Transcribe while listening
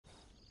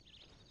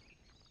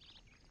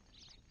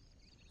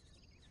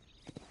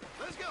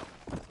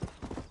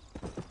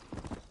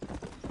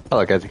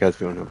Hello guys, you guys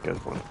doing? Hope you guys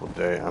have a wonderful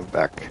day. I'm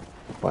back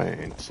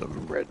playing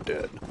some Red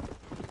Dead.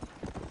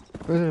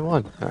 Really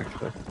one,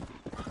 actually.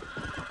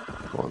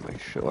 I want to make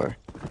sure.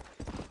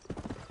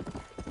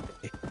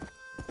 I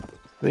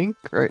think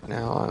right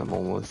now I'm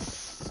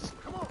almost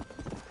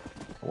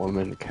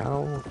Woman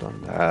Cow,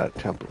 done that.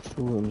 Temple of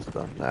Sulam's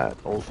done that.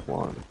 Old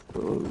Swan,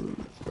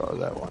 start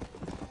that one.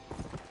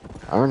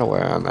 I don't know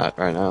where I'm at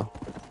right now.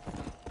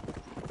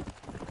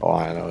 Oh,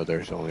 I know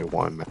there's only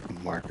one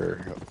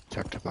marker,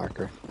 objective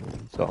marker,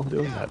 and so I'm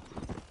doing that.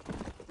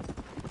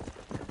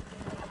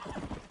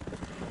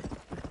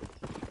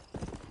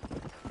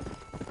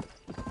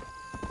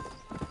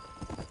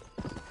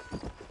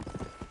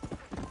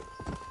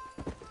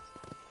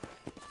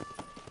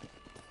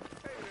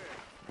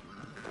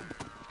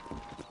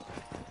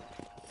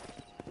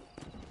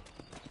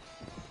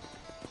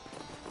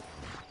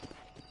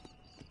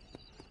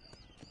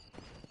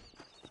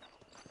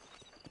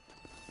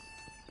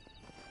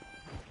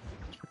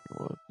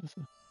 What is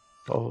it?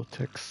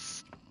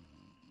 Politics.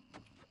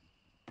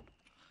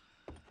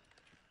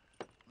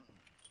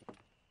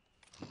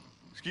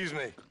 Excuse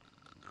me.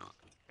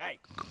 Hey,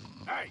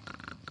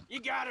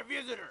 you got a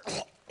visitor.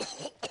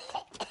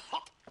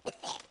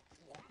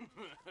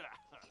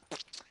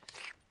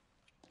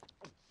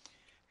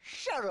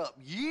 Shut up,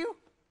 you!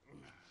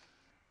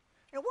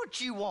 And what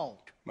you want?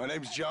 My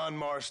name's John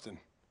Marston.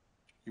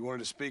 You wanted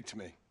to speak to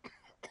me.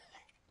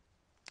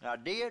 I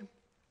did?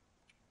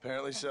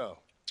 Apparently so.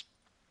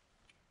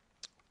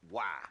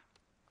 Why?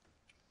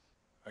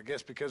 I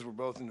guess because we're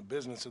both in the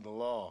business of the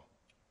law.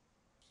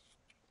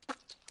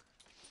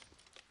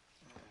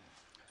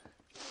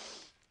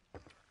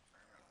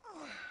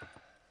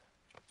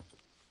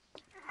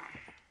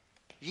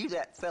 You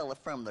that fella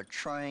from the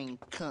train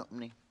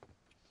company?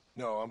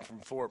 No, I'm from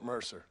Fort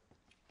Mercer.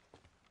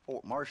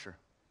 Fort Mercer?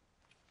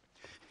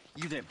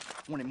 You them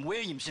one of them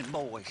Williamson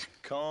boys?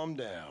 Calm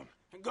down.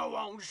 Go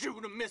on,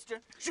 shoot him,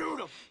 mister. Shoot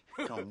him.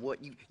 Come on, what,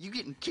 you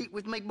getting cute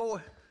with me, boy?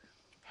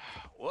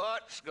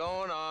 What's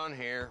going on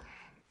here?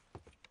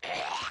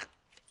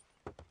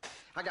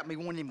 I got me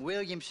one of them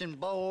Williamson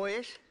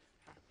boys.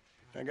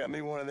 I got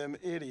me one of them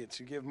idiots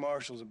who give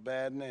marshals a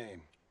bad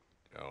name.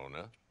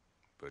 Jonah,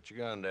 put your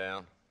gun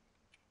down.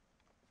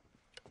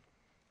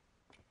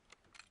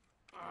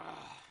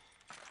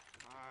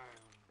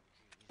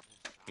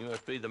 You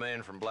must be the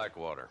man from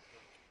Blackwater.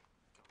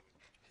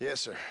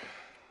 Yes, sir.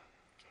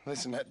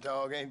 Listen, that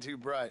dog ain't too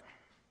bright,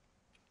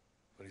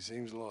 but he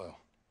seems loyal.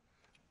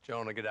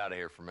 Jonah, get out of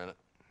here for a minute.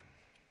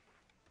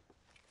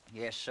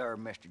 Yes, sir,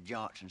 Mr.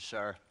 Johnson,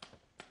 sir.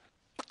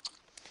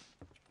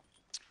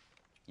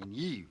 And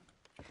you.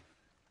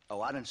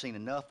 Oh, I done seen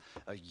enough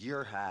of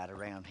your hide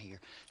around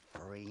here,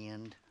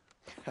 friend.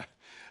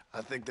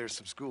 I think there's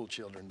some school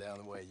children down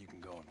the way you can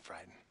go and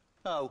frighten.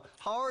 Oh,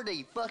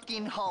 hardy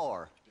fucking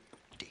har.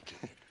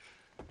 Dickhead.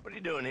 What are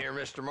you doing here,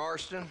 Mr.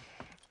 Marston?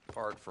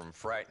 Apart from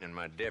frightening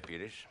my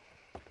deputies.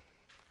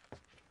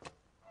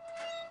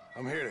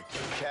 I'm here to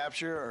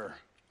capture or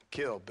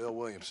kill Bill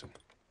Williamson.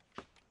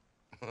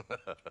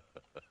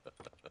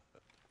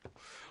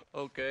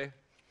 Okay.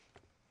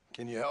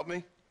 Can you help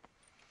me?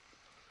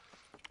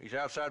 He's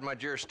outside my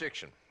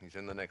jurisdiction. He's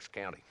in the next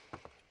county.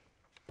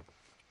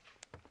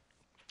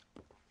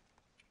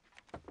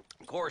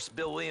 Of course,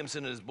 Bill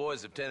Williamson and his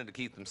boys have tended to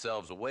keep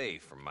themselves away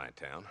from my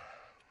town.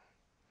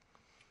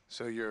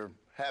 So you're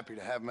happy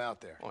to have him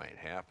out there? Well, I ain't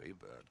happy,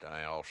 but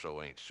I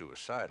also ain't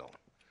suicidal.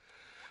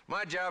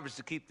 My job is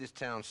to keep this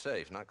town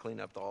safe, not clean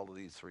up all of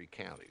these 3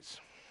 counties.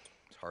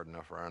 It's hard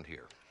enough around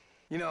here.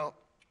 You know,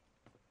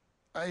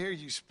 I hear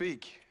you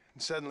speak,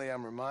 and suddenly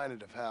I'm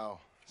reminded of how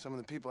some of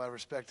the people I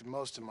respected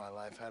most in my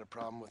life had a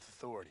problem with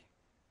authority.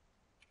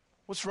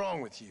 What's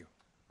wrong with you?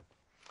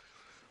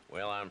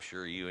 Well, I'm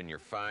sure you and your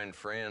fine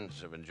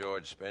friends have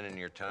enjoyed spending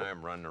your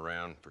time running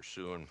around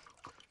pursuing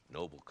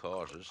noble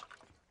causes.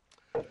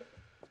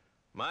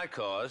 My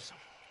cause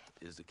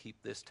is to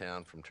keep this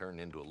town from turning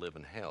into a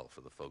living hell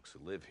for the folks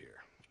who live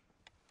here.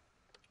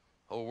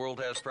 Whole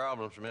world has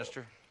problems,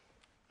 mister,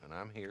 and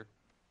I'm here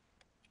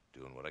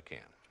doing what I can.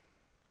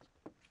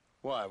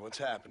 Why? What's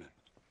happening?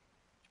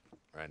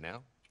 Right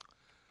now,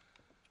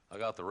 I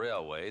got the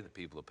railway, the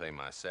people who pay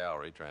my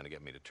salary, trying to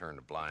get me to turn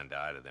a blind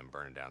eye to them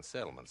burning down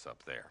settlements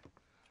up there.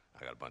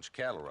 I got a bunch of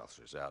cattle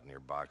rustlers out near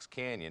Box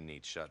Canyon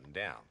needs shutting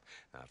down.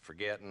 Not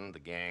forgetting the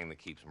gang that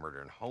keeps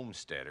murdering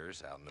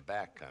homesteaders out in the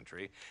back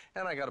country.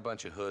 And I got a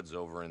bunch of hoods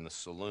over in the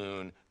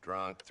saloon,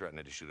 drunk,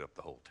 threatening to shoot up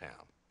the whole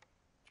town.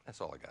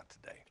 That's all I got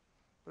today.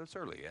 But it's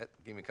early yet.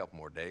 Give me a couple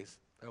more days.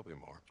 There'll be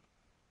more.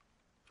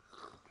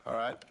 All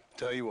right,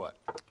 tell you what.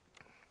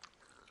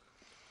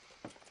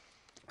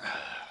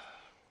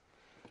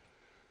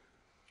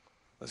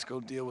 Let's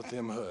go deal with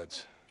them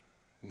hoods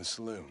in the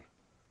saloon.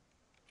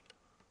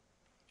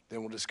 Then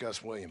we'll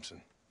discuss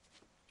Williamson.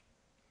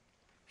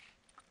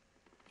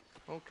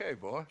 Okay,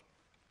 boy.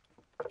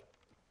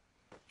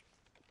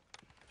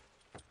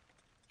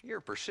 You're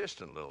a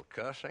persistent little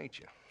cuss, ain't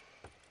you?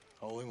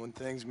 Only when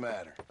things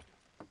matter.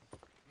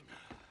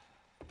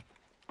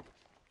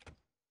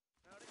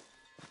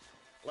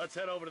 Let's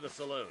head over to the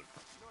saloon.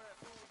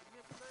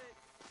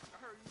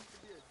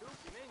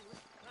 some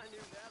English. I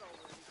knew that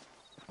already.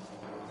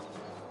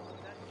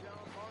 That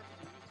John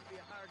Marston used to be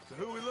a hired... So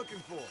who are we looking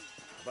for?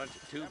 A bunch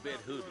of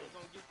two-bit hoodlums,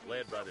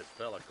 led by this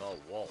fella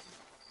called Walton.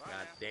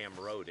 Goddamn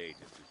road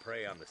agents who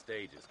prey on the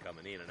stages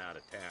coming in and out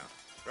of town.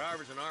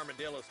 Drivers in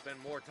Armadillo spend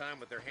more time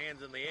with their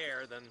hands in the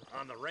air than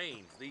on the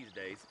reins these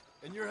days.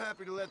 And you're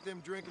happy to let them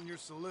drink in your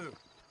saloon?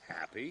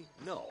 Happy?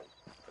 No.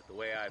 But the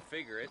way I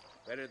figure it,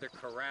 better they're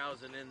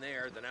carousing in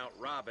there than out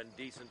robbing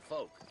decent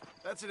folk.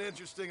 That's an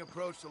interesting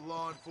approach to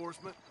law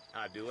enforcement.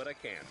 I do what I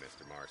can,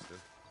 Mr. Marston.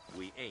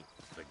 We ain't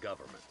the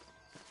government.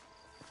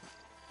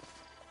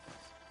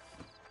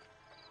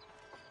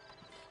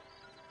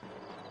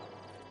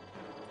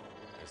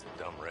 There's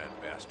the dumb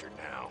rat bastard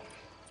now.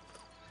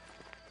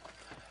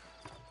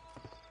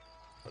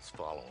 Let's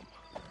follow him.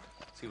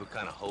 See what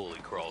kind of hole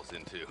he crawls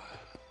into.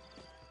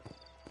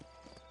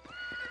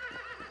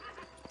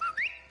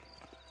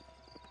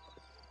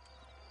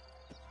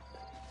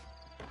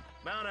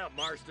 Mount up,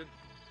 Marston.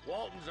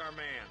 Walton's our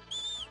man.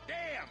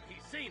 Damn,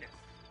 he's seen us.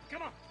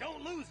 Come on,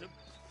 don't lose him.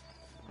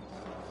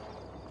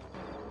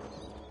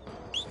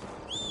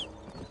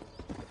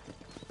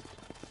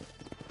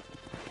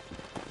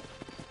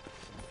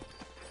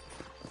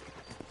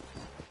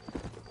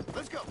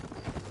 Let's go.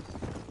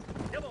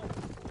 Come on.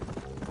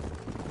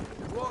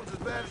 If Walton's as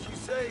bad as you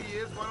say he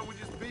is, why don't we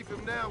just beef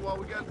him now while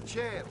we got the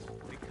chance?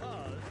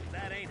 Because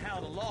that ain't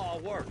how the law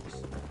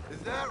works. Is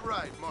that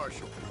right,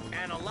 Marshal?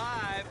 And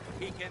alive,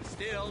 he can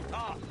still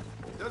talk.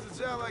 Doesn't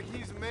sound like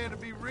he's a man to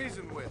be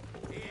reasoned with.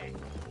 He ain't.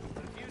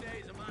 A few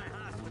days of my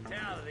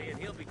hospitality, and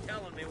he'll be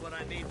telling me what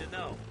I need to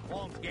know.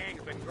 Walton's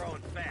gang's been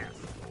growing fast.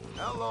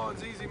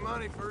 Outlawing's easy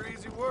money for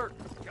easy work.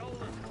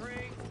 Shoulder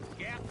Spring,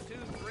 Gap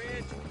Tooth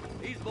Bridge,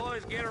 these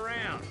boys get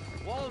around.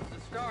 Walton's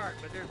the start,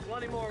 but there's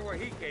plenty more where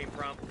he came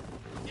from.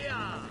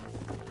 Yeah!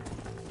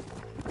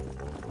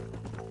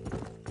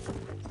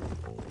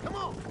 Come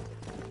on!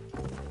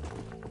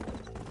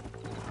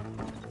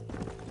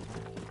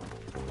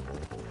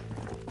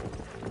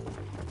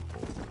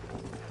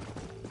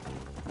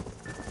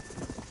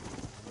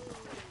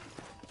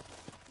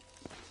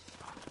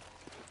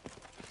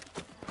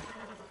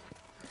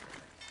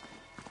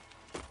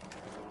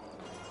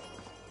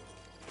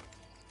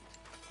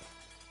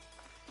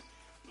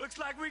 Looks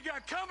like we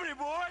got company,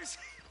 boys.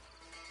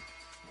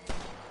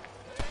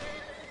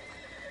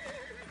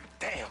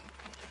 Damn!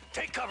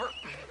 Take cover!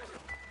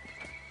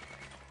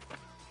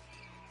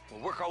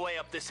 We'll work our way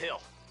up this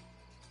hill.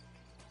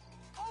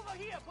 Over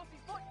here,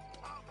 pussyfoot.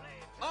 Oh,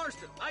 man.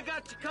 Marston, I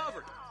got you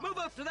covered. Move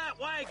up to that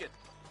wagon.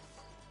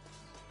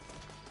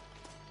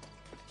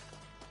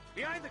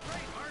 Behind the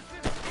crate,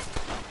 Marston.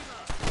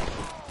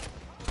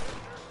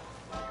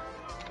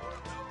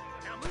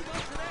 Now move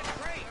up to that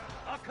crate.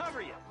 I'll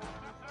cover you.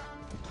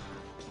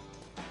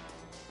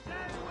 Stay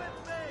with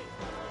me.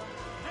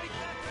 Take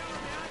that fella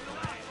behind the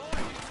line,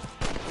 boys.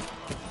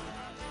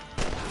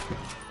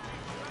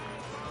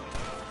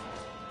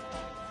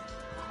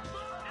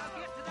 Now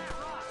get to that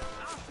rock.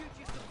 I'll shoot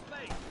you some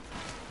space.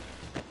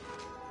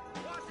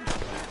 Watch out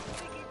for that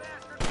sneaky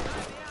bastard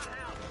behind the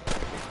outhouse.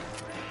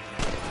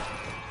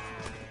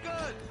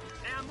 Good.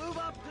 Now move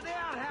up to the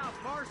outhouse,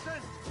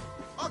 Marston.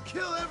 I'll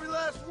kill every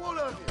last one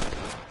of you!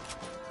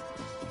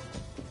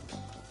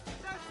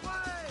 This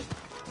way!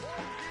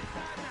 Walton's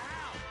inside the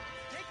house.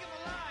 Take him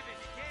alive if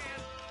you can.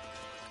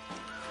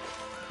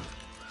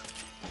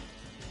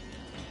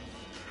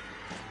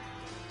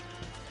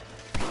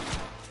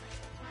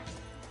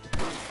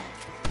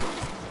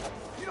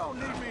 You don't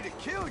need me to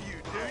kill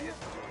you, do you?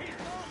 He's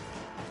loose.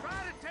 Try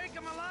to take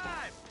him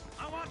alive.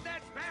 I want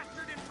that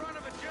bastard in front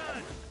of a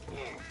judge.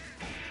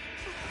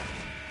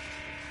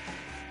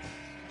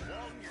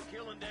 Walton, your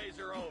killing days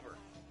are over.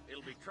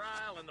 It'll be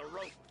trial and the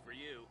rope for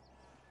you.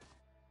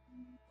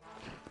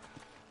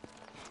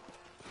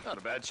 Not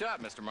a bad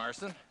shot, Mr.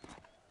 Marston.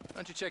 Why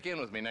don't you check in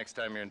with me next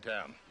time you're in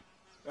town?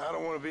 I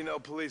don't want to be no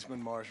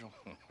policeman, Marshal.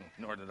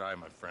 Nor did I,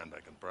 my friend.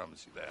 I can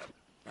promise you that.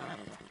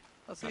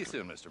 I'll see you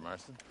soon, Mr.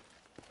 Marston.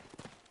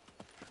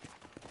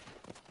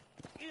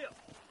 Yeah.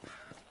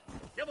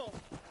 Come on.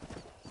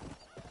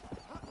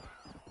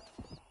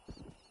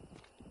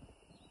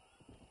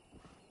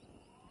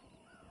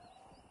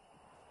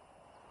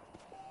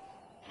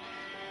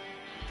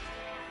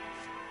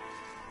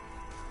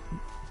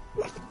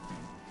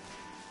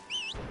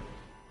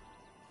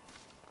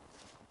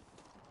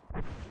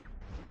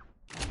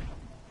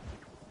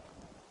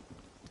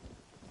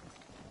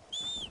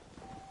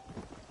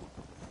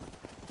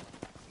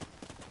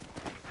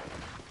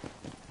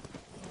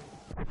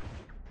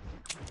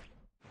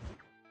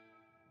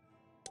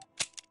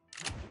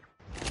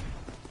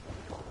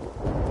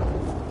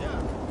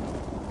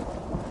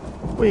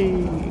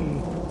 Whee!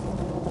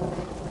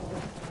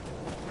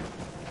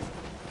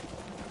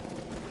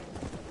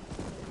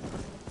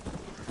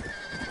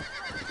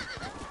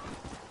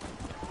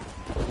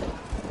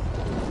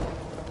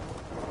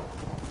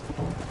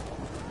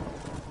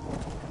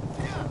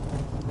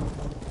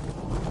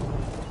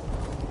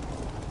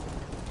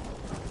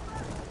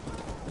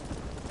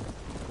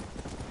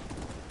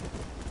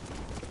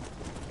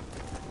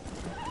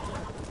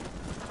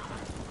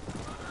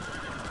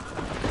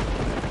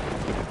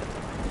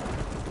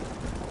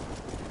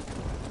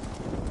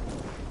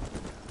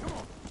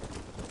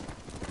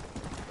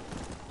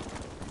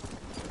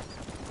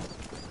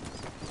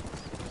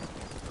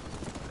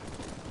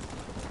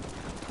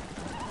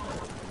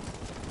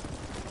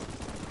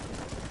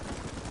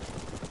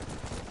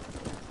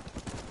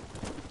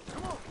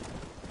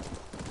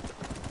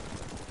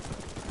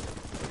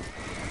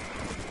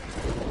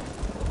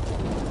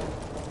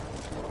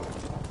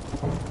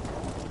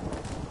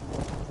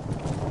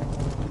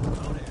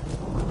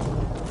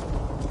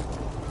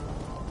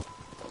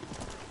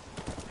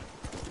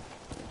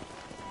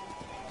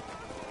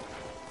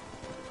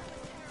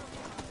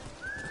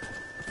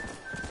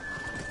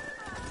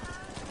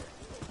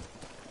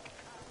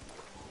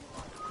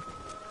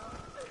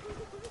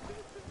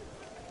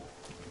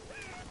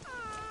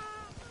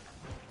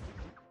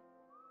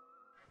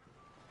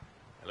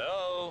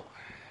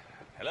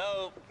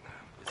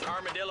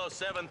 Armadillo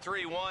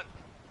 731.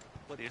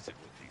 What is it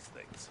with these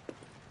things?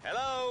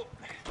 Hello?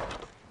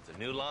 It's a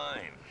new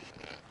line.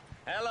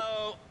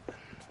 Hello?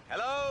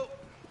 Hello?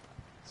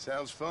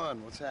 Sounds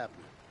fun. What's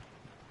happening?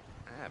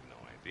 I have no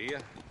idea.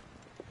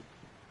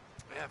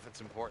 Yeah, if it's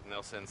important,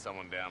 they'll send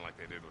someone down like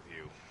they did with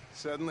you.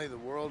 Suddenly, the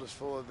world is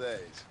full of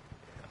theys.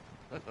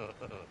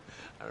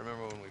 I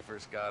remember when we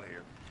first got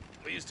here.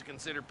 We used to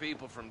consider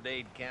people from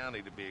Dade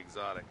County to be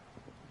exotic.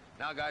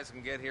 Now guys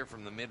can get here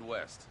from the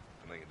Midwest,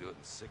 and they can do it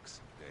in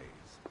 6 days.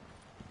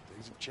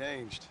 Things have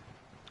changed.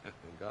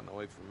 They've gotten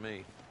away from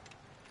me.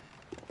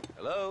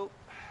 Hello?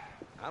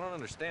 I don't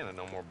understand it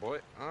no more, boy.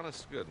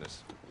 Honest to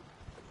goodness.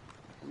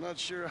 I'm not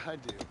sure I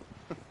do.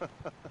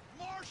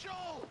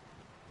 Marshal!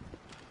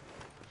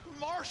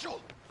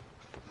 Marshal!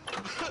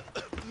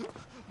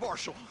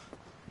 Marshal!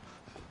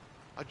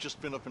 I just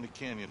been up in the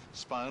canyon,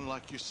 spying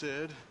like you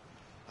said.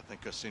 I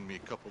think I seen me a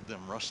couple of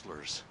them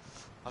rustlers.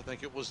 I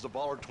think it was the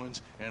Ballard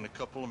twins and a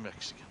couple of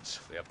Mexicans.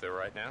 They up there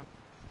right now?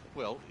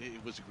 Well,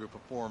 it was a group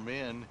of 4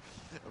 men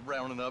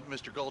rounding up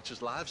Mr.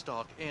 Gulch's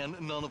livestock, and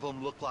none of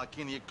them looked like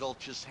any of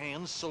Gulch's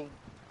hands, so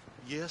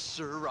yes,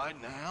 sir, right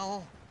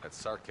now. That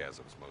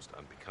sarcasm's most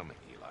unbecoming,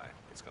 Eli.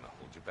 It's gonna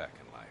hold you back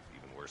in life,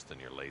 even worse than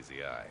your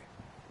lazy eye.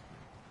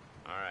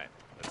 All right,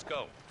 let's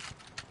go.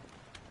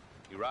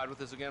 You ride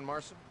with us again,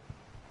 Marson?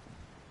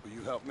 Will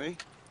you help me?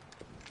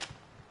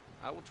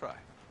 I will try.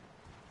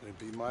 It'd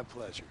be my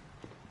pleasure.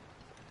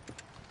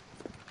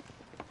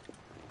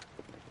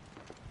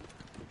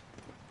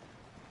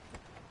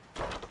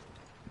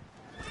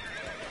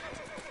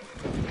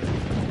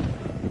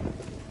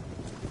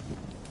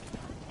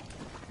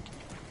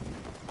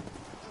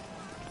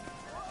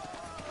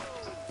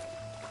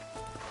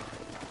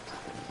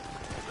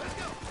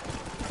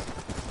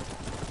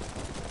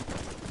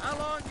 How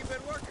long you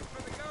been working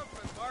for the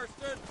government,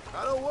 Marston?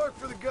 I don't work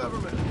for the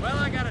government. Well,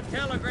 I got a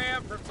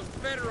telegram from some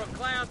federal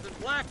clowns in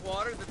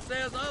Blackwater that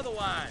says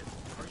otherwise.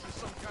 Are you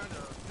some kind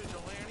of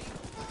vigilante?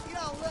 You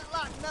don't look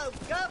like no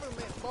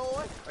government,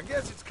 boy. I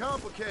guess it's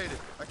complicated.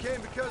 I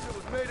came because it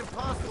was made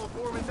impossible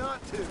for me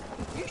not to.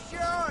 You sure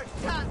are a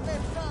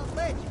tight-lipped son of a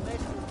bitch,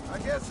 mister. I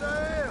guess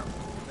I am.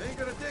 Ain't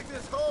gonna dig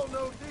this hole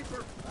no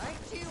deeper.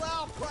 Ain't you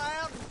all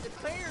proud and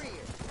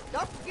superior?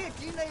 Don't forget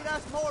you need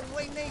us more than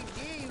we need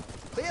you.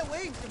 Bill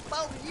Williamson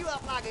folded you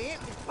up like an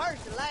empty purse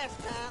the last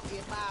time,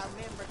 if I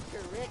remember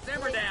correctly.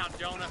 Simmer down,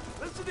 Jonah.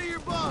 Listen to your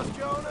boss,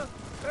 Jonah.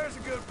 There's a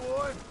good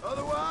boy.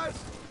 Otherwise,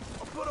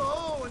 I'll put a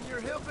hole in your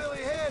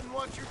hillbilly head and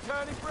watch your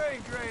tiny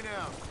brain drain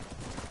out.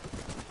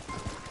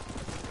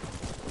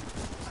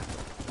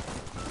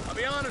 I'll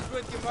be honest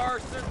with you,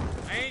 Marston.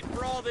 I ain't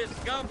for all this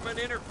government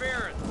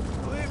interference.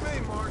 Believe me,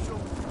 Marshal,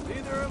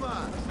 neither am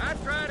I. I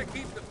try to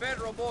keep the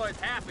federal boys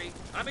happy.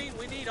 I mean,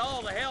 we need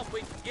all the help we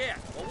can get.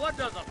 Well, what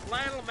does a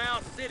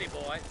flannel-mouthed city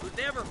boy who's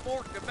never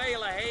forked a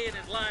bale of hay in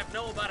his life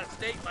know about a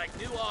state like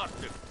New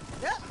Austin?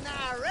 Nothing,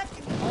 I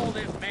reckon. All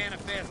this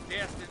manifest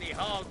destiny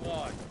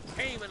hogwash,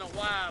 taming a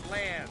wild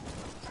land.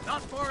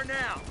 Not far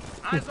now.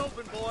 Eyes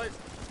open, boys.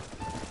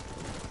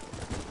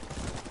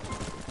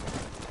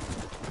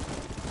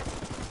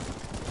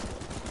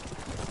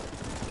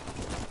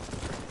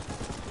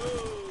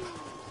 Ooh.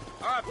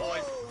 All right,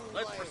 boys.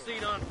 Let's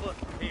proceed on foot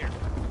from here.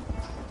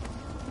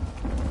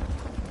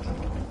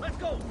 Let's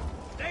go.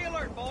 Stay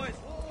alert, boys.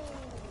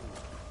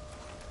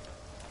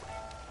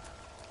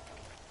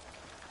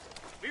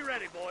 Be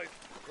ready, boys.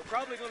 We're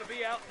probably going to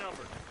be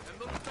outnumbered. And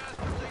those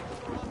bastards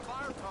ain't more on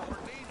firepower,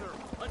 neither.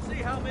 Let's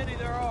see how many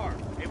there are.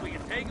 If we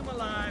can take them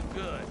alive,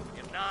 good.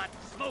 If not,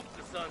 smoke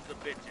the sons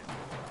of bitches.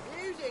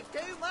 Music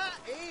to my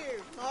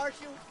ears,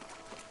 Marshal.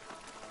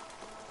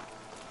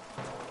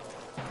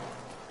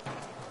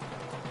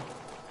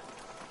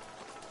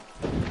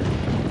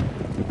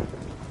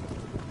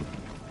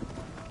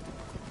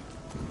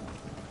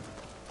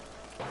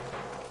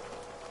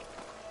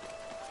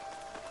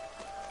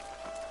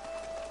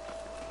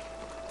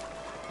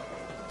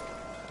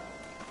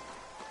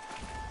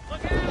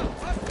 Look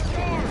out! Watch the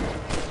door!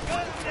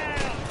 Guns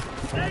down!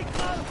 Stay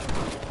close!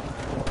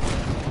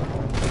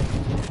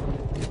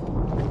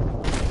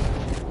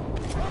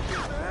 I'll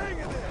get the hang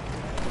of this.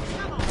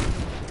 Come on.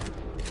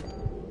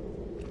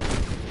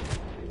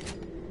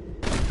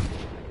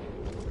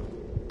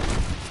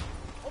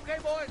 Okay,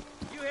 boys,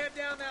 you head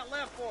down that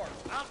left fork.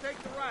 I'll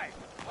take the right.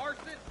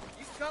 Marston,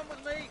 you can come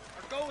with me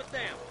or go with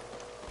them.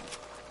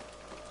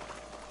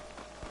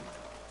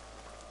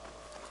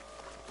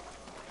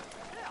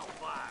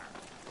 Hellfire!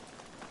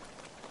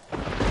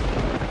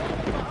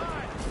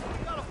 Behind!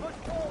 You gotta push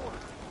forward.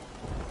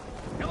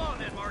 Come on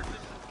then, Marston.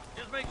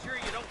 Just make sure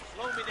you don't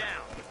slow me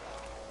down.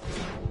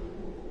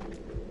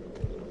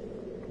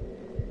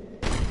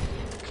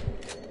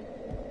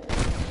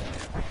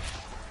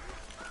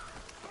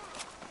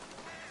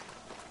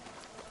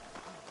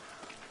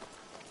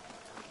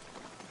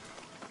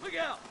 Look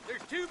out!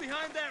 There's 2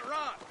 behind that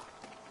rock.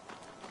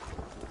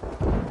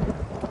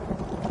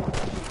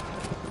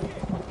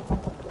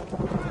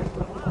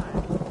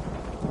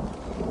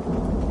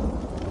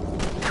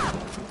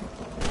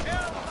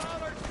 Tell the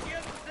Ballards to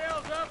give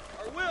themselves up,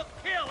 or we'll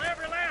kill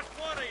every last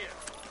one of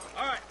you.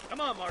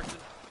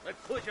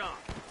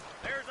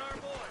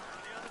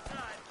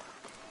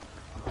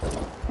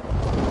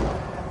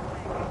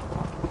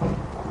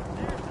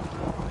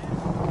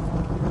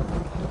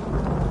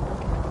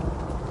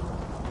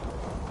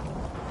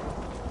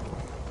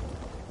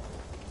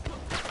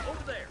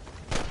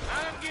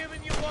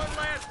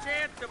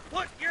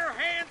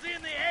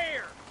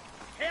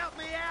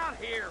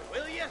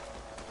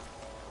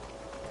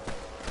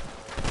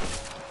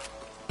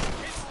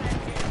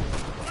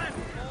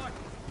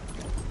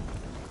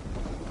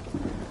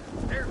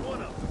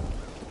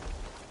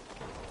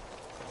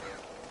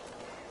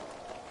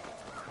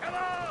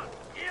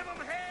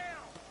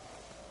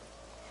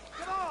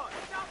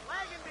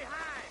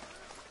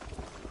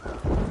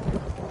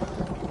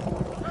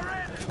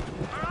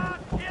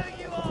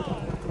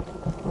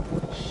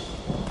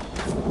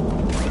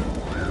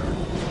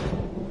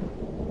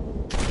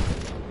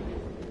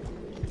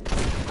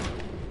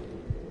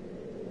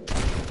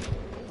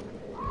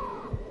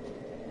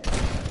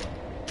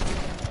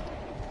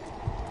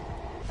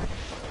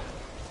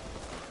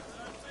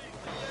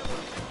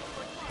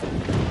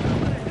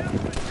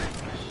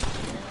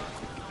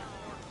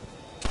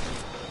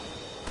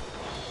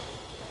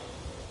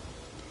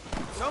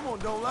 Someone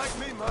don't like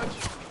me much. Looks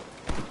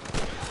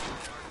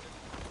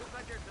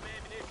like there's some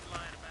ammunition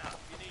lying about. If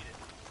you need it,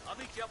 I'll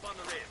meet you up on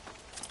the ridge.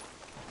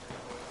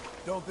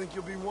 Don't think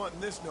you'll be wanting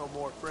this no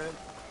more, friend.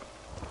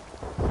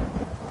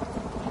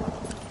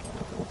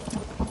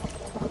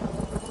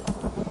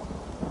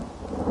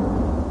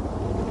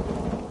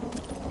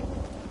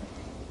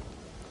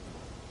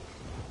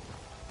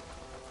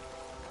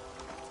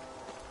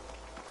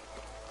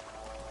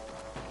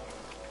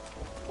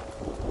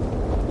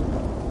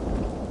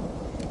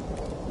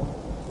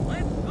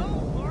 Let's go,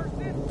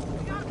 Marston.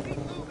 We gotta keep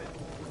moving.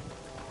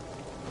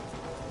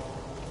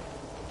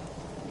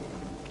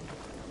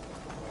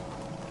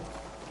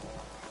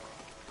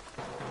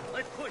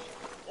 Let's push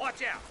it.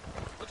 Watch out.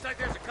 Looks like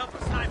there's a couple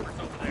of snipers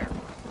over there.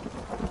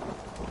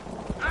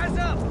 Eyes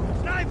up!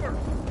 Sniper!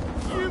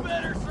 You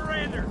better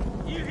surrender.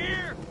 You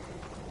hear?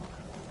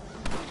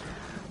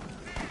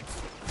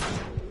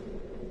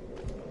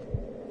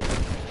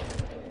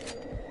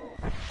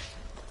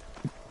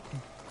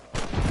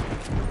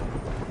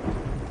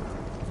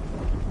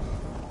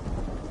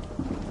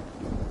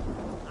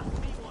 I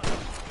see one.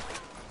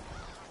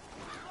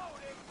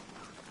 Loading.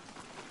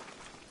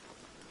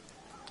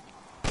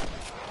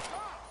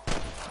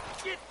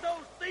 Get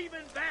those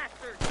thieving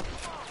bastards!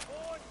 Come on,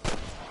 boys!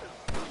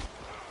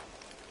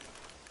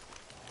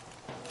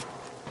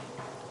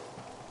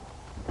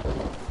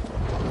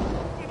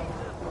 Get him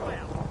to the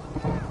ground.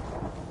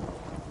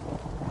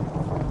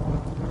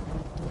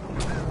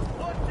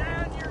 Put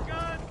down your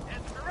gun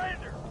and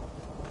surrender!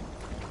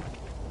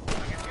 I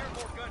can hear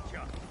more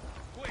gunshots.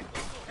 Quick,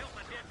 let's go help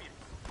my deputies.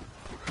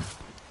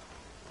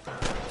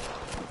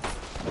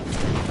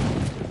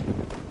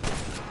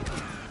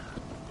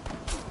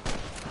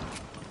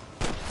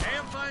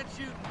 Damn fine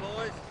shooting,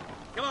 boys.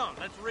 Come on,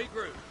 let's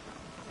regroup.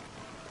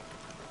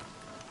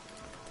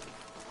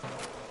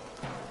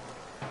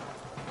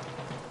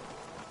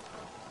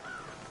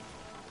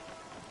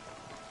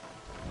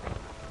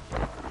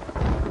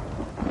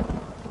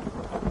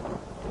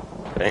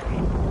 Okay.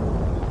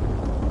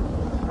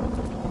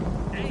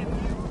 Damn you.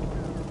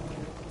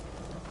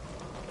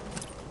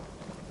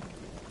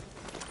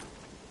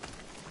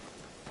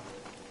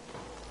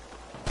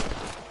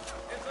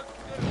 This looks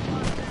good as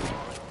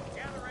fun.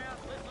 Gather around,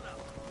 listen up.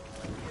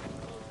 Let's get as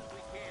close as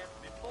we can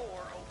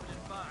before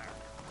opening fire.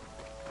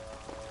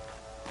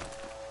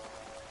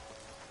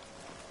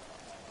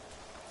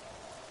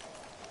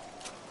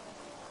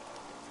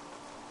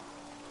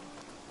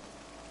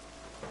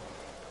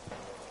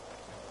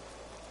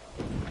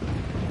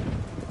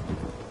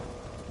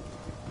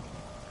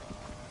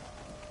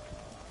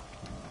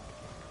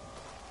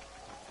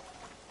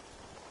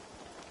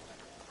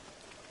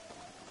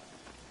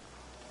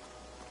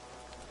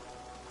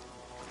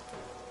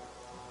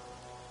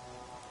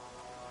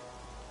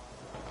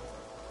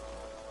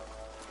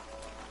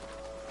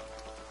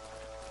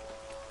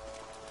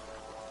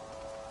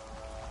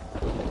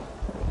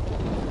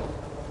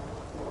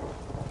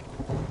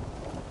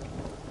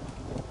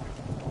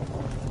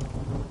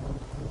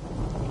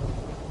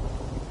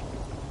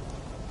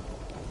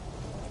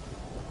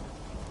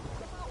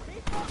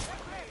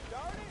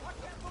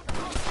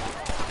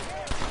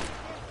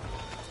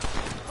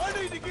 I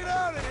need to get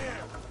out of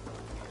here!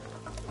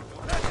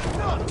 That's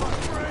enough, my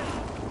friend!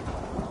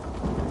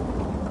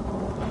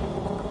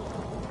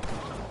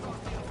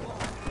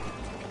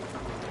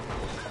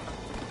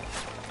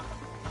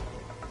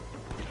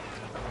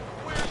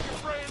 Where's your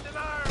friend in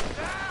irons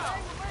now?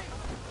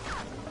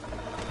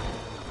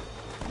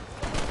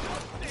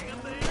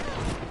 Stand there!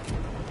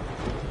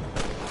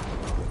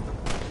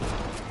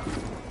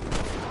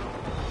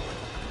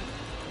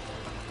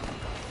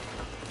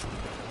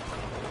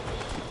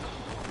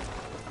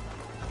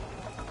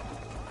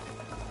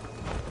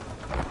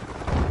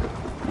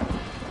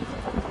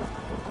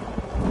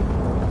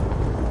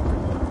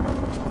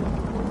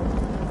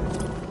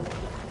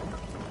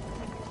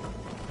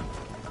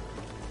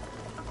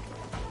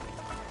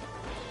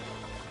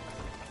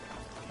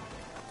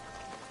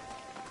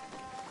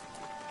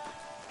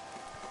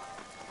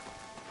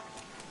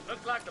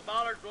 Looks like the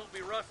bollards won't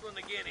be rustling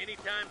again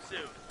anytime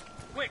soon.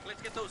 Quick,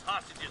 let's get those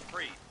hostages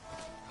freed.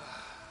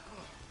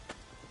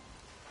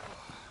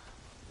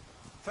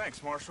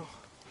 Thanks, Marshal.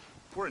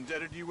 We're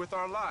indebted to you with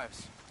our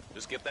lives.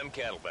 Just get them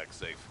cattle back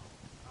safe.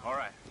 All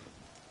right.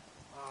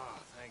 Oh,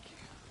 thank you.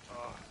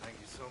 Oh, thank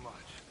you so much.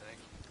 Thank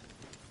you.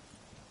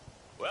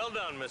 Well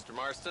done, Mr.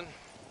 Marston.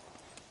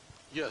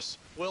 Yes,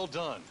 well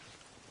done.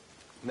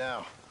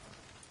 Now,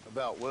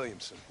 about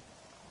Williamson.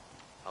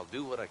 I'll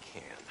do what I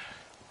can.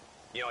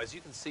 You know, as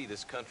you can see,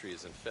 this country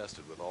is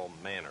infested with all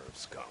manner of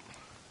scum.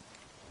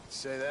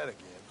 Say that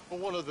again. Well,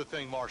 one other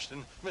thing,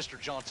 Marston. Mr.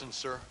 Johnson,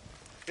 sir.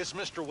 It's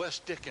Mr. Wes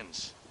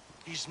Dickens.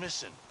 He's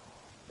missing.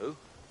 Who?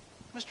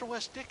 Mr.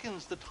 Wes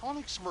Dickens, the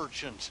tonics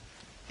merchant.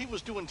 He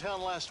was due in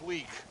town last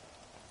week.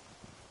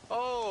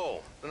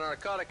 Oh, the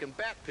narcotic and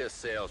bat piss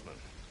salesman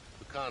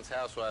who cons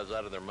housewives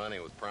out of their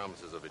money with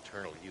promises of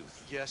eternal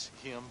youth. Yes,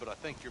 him, but I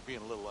think you're being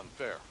a little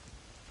unfair.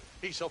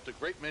 He's helped a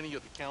great many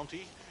of the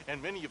county,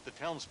 and many of the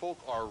townsfolk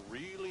are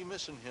really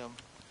missing him.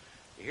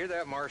 You hear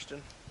that,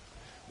 Marston?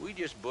 We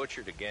just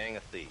butchered a gang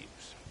of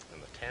thieves,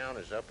 and the town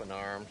is up in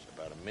arms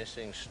about a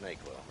missing snake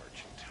oil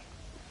merchant.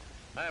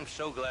 I am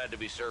so glad to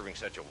be serving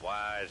such a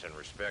wise and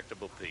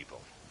respectable people.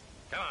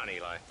 Come on,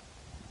 Eli.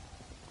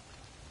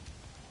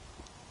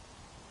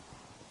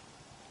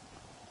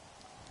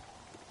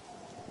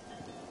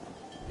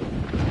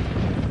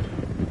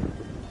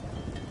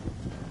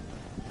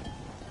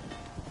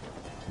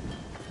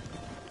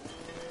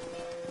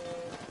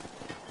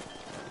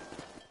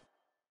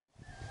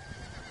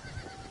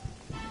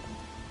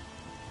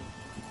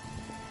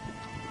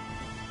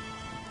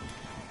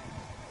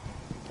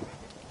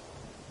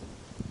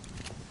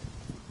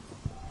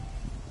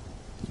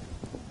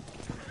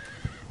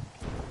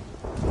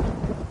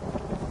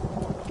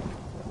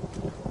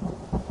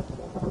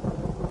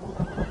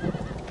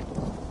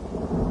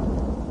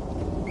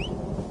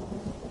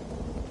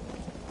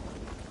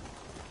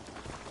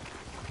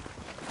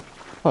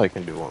 Probably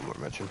can do one more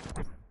mission.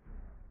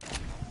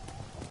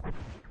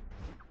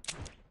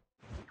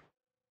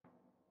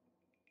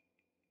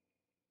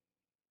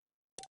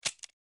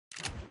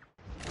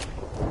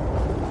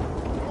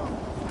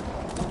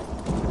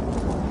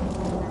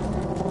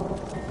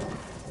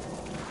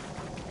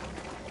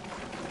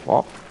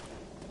 Well.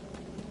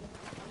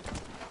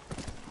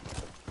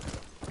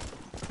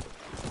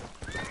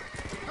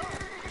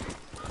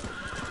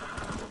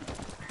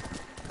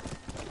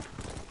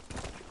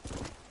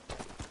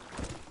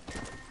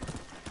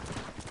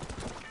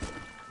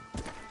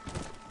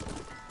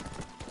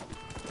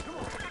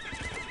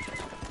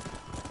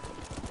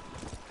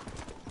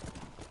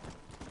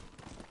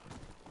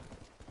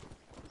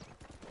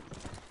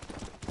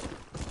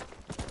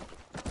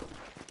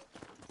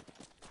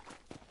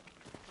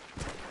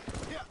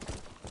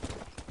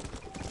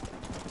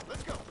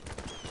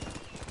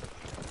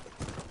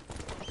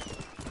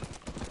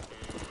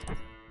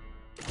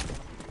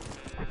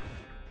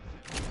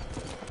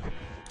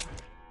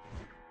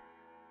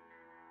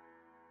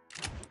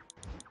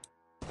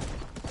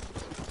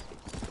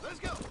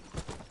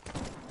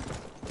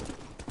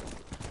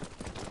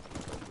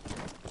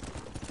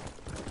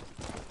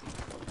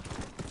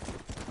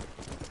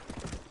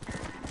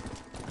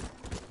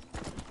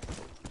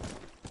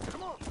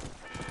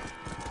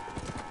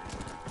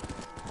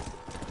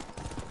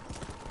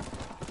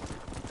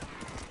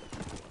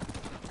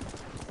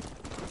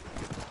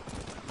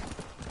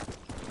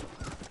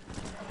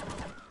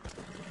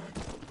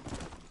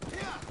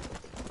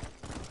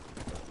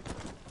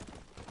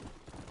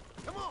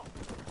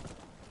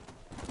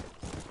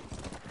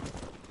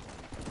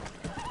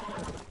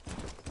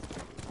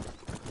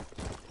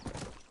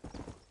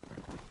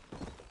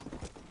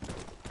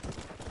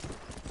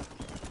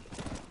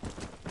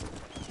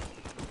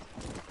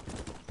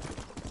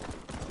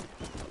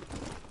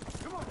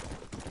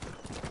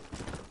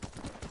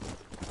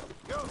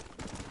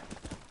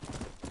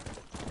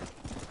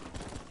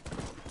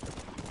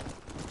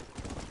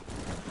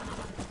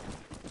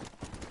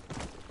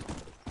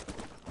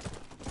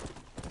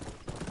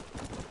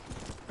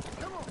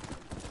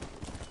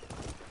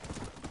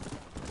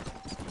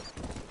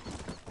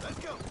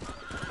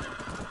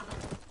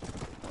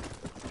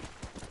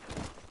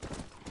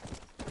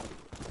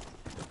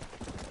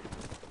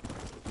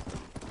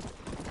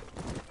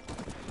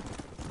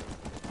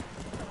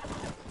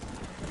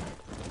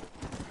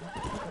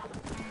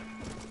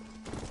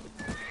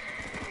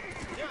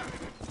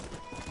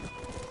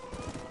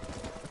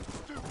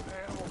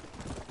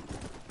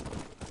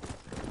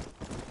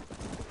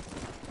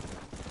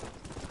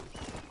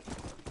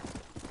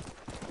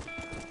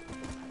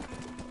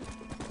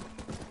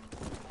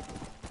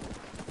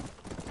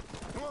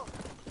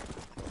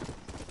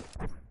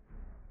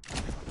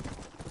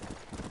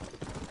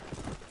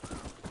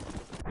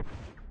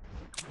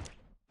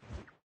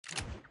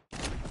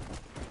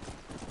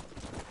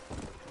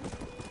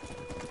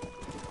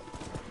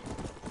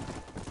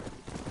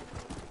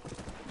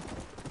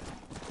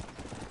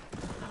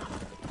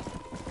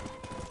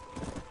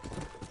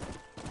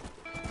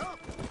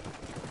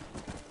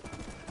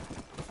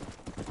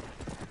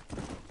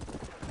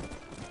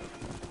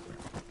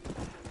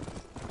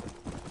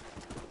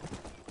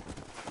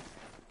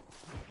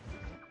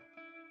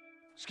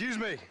 Excuse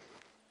me.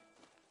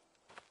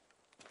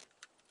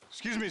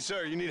 Excuse me,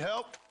 sir. You need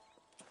help?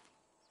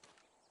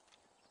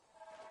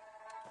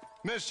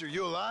 Mister,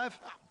 you alive?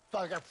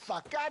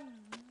 Fuck. God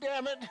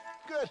damn it.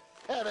 Good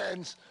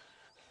heavens.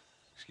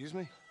 Excuse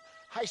me?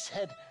 I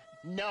said,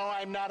 no,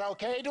 I'm not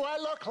okay. Do I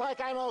look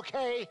like I'm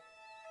okay?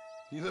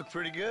 You look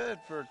pretty good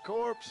for a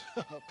corpse.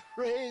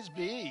 Praise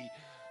be.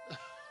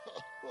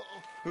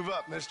 Move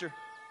up, mister.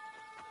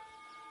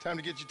 Time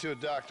to get you to a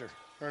doctor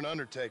or an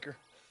undertaker.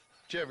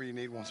 Whichever you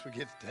need once we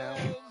get to town.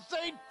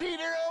 St.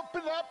 Peter,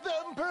 open up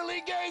them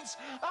pearly gates.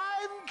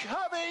 I'm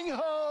coming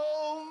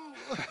home.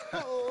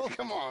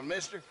 Come on,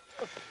 mister.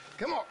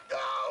 Come on.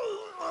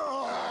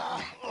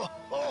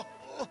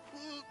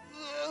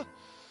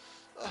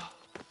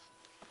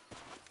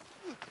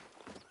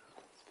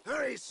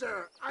 Hurry,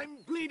 sir. I'm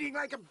bleeding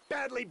like a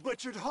badly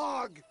butchered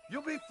hog.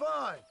 You'll be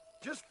fine.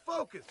 Just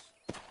focus.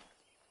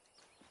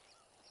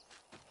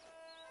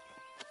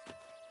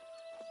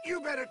 You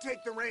better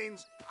take the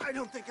reins. I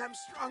don't think I'm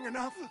strong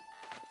enough.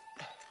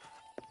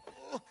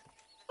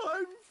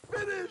 I'm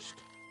finished.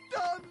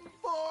 Done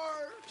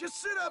for.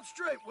 Just sit up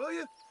straight, will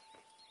you?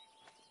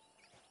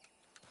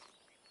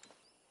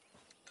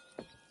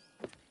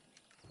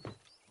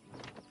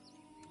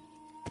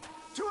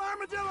 To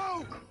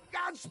Armadillo!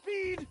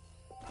 Godspeed!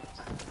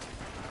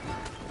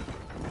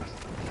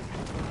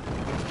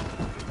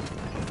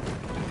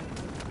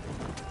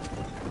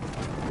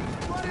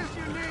 What is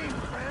your name,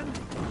 friend?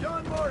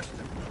 John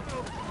Marston.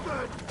 Oh,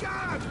 good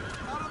God!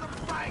 Out of the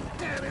frying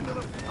pan into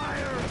the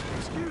fire!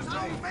 Excuse me.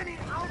 How many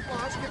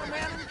outlaws can a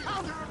man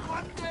encounter in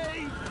one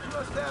day? You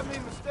must have me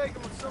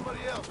mistaken with somebody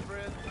else,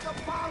 Fred. The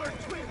Pollard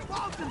twins,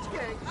 Walton's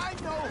gang. I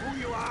know who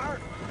you are.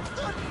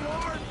 Good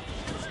Lord!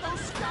 It's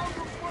those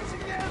scoundrels once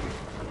again!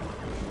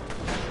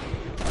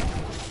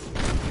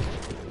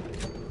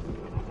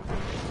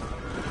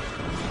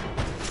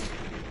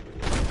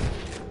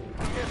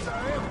 Yes, I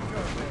am a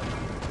gunman.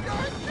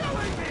 You're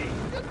killing me!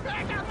 Get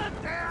back on the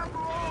damn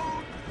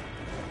road!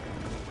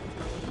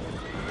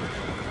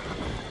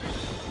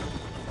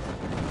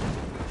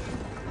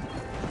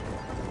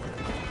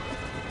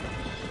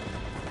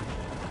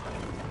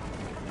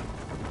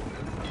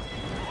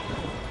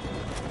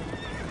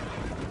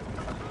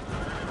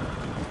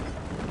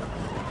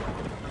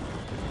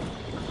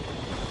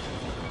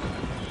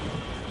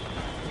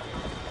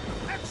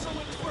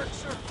 Excellent work,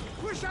 sir!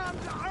 Push on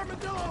to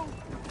Armadillo!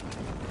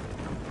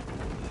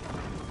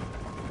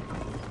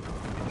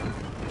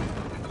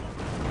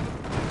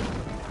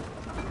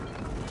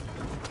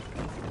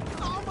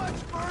 How much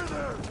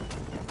further?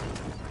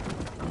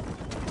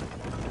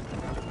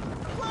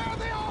 Where are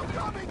they all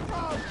coming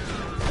from?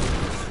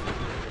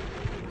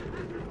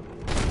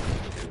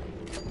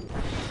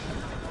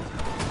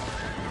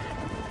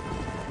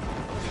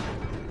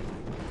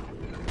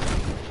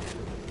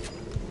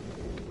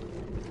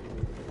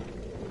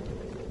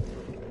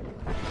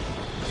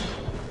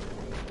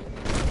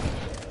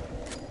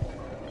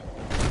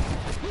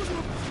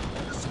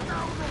 The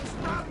scoundrels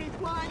brought me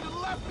blind and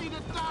left me to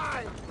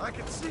die! I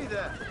can see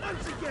that.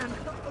 Once again,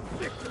 a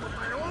victim of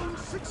my own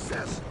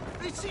success.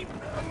 They seem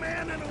a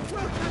man in a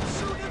wilted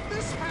suit if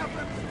this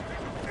happens.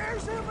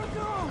 There's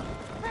Armadillo!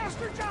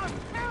 Master John!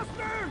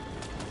 Master!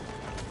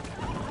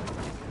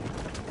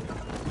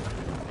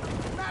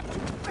 Not too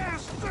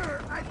fast,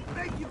 sir! I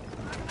beg you.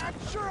 I'm not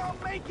sure I'll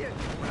make it.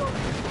 We don't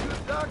get you to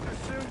the doctor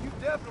soon. You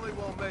definitely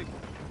won't make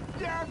it.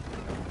 Death,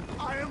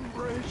 I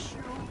embrace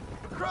you.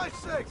 For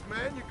Christ's sakes,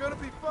 man, you're gonna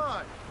be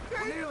fine.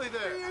 We're nearly Take me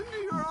there. into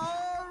your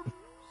arms.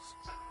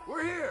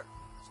 We're here.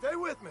 Stay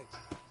with me.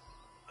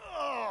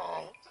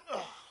 Oh,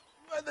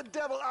 where the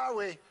devil are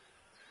we?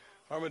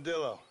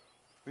 Armadillo,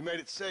 we made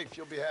it safe.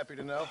 You'll be happy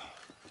to know.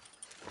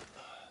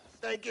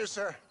 Thank you,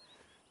 sir.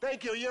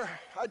 Thank you. You're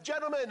a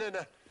gentleman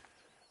and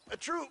a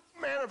true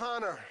man of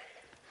honor.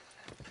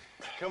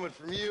 Coming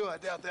from you, I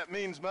doubt that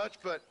means much,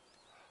 but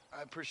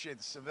I appreciate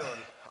the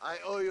civility. I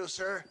owe you,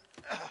 sir.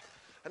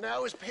 And I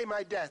always pay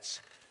my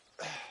debts.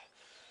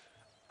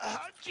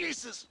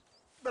 Jesus.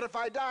 But if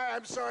I die,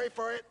 I'm sorry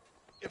for it.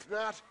 If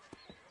not,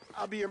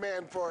 I'll be your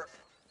man for...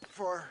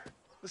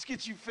 Let's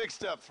get you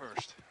fixed up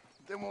first.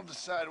 Then we'll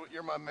decide what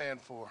you're my man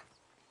for.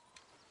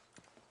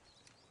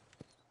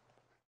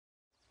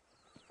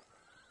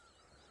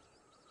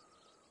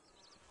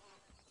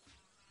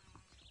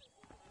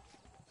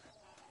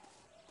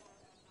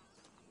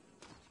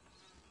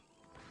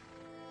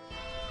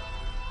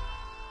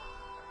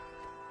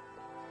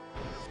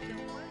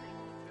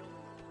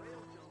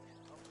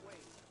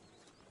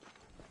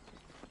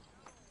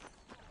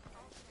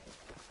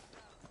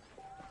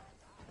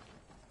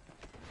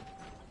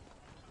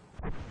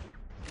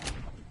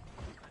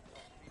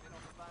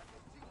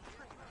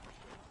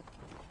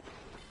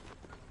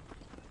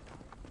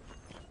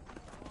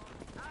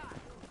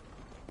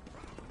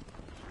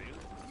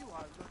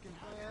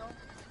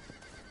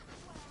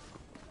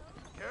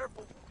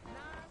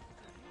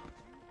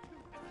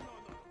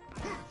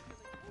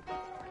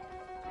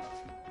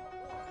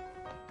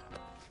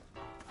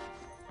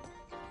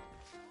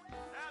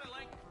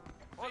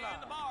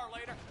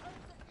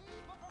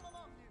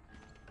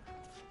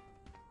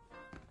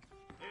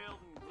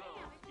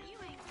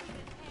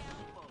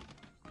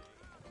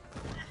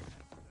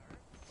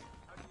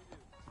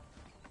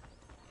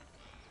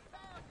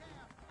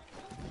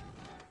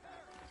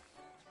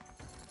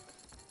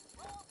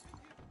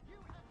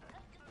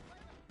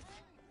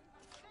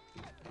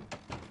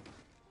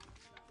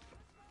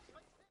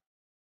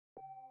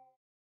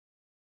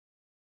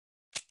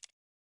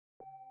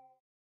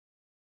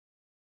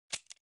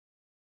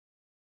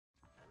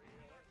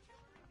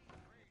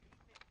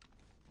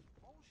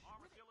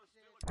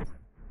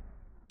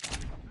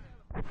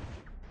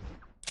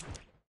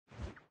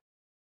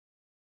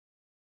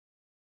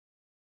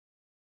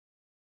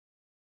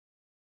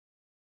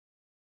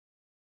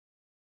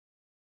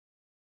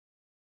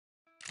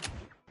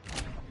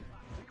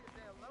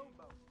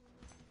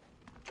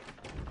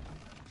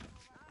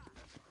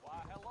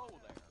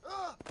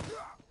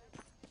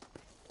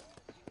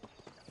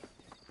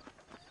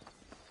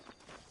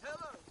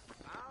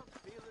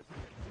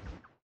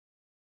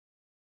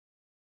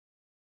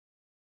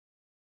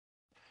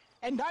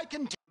 And I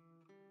can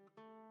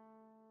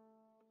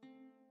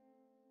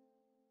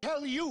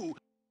tell you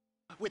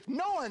with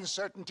no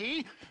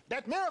uncertainty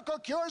that miracle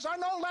cures are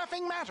no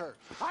laughing matter.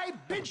 I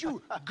bid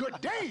you good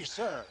day,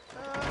 sir.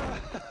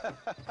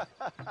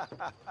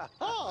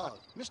 Oh,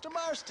 Mr.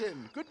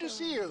 Marston, good to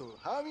see you.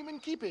 How have you been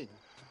keeping?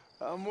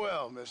 I'm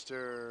well,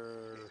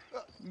 Mr.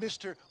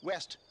 Mr.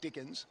 West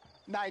Dickens.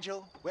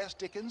 Nigel West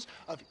Dickens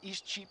of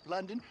East Cheap,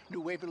 London,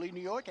 New Waverly,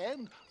 New York,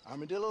 and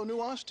Armadillo, New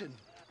Austin.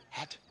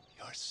 At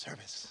your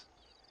service.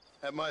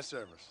 At my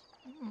service.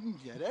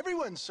 At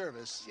everyone's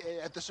service.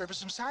 At the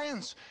service of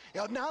science,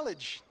 of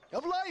knowledge,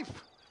 of life.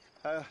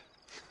 How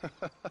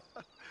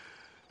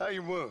are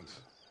your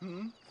wounds?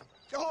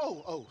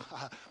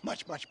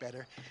 Much, much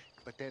better.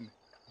 But then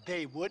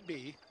they would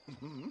be.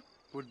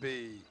 Would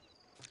be...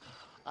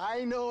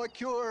 I know a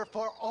cure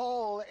for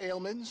all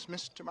ailments,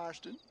 Mr.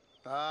 Marston.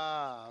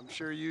 Ah, I'm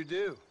sure you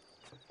do.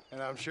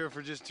 And I'm sure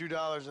for just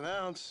 $2 an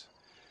ounce,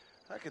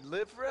 I could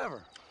live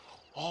forever.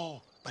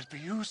 Oh, but for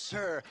you,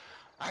 sir,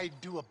 I'd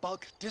do a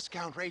bulk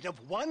discount rate of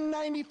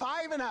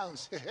 $1.95 an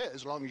ounce,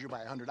 as long as you buy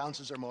 100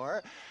 ounces or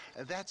more.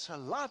 That's a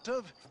lot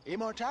of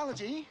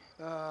immortality.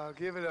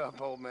 Give it up,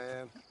 old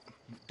man.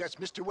 That's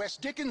Mr.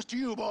 West Dickens to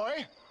you,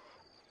 boy.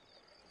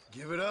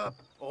 Give it up,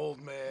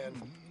 old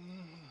man.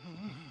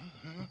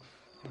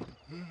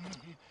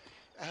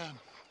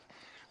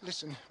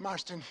 Listen,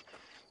 Marston,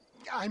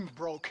 I'm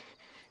broke,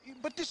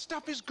 but this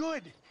stuff is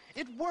good.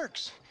 It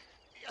works.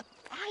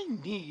 I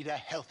need a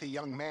healthy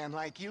young man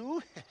like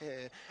you.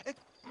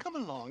 Come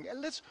along,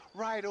 let's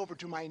ride over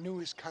to my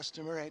newest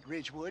customer at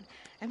Ridgewood,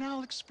 and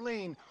I'll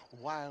explain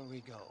while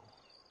we go.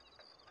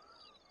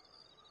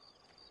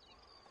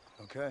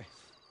 Okay.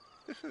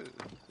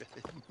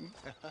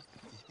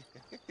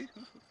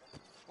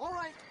 All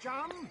right,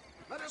 John,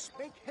 let us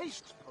make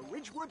haste for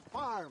Ridgewood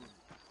Farm.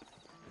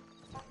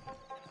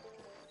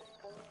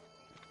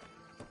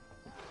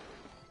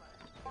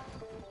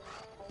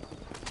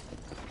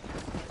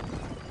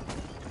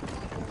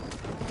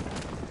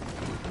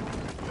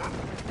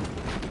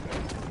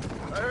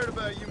 I heard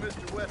about you,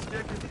 Mr. West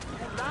Dickens.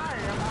 And I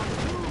about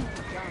you,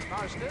 John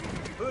Marston.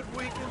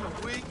 Hoodwinking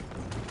the weak,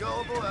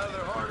 gullible out of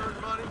their hard-earned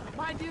money.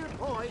 My dear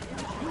boy,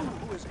 it is you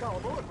who is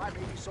gullible, if I may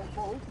be so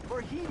bold,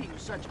 for heeding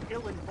such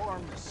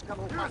ill-informed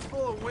scuttlebutt. You're as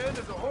full of wind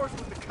as a horse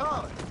with the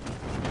collar.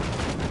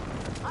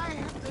 I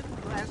have been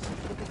blessed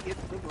with the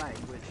gift of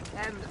language,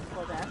 and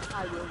for that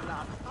I will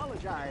not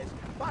apologize.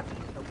 But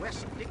the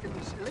West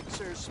Dickens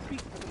elixirs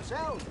speak for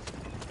themselves.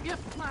 If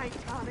my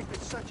tonic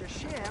is such a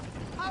sham,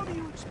 how do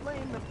you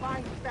explain the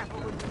fine battle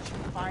in which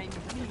you find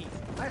me?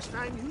 Last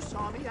time you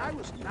saw me, I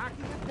was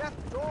knocking at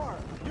death's door.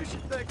 You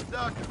should thank the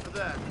doctor for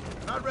that.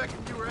 I reckon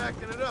you were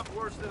acting it up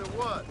worse than it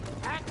was.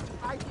 Act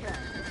I can,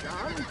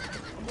 John.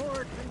 A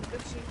more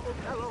convincing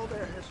Othello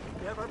there has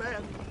never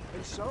been.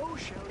 And so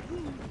shall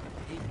you.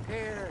 A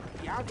fair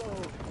Iago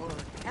or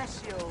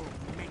Cassio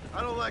make.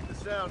 I don't like the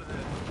sound of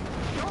this.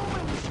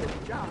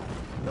 Showmanship, John.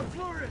 The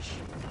flourish.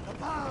 The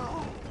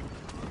bow.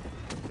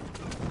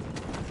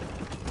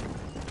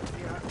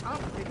 We are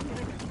operating in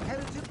a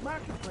competitive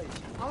marketplace.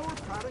 Our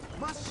product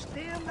must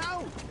stand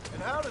out.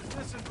 And how does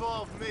this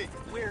involve me?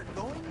 We're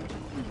going to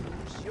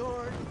use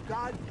your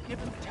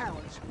God-given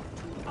talents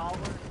to our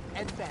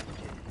advantage.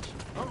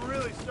 I'm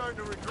really starting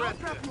to regret I'll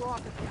drop this. you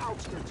off at the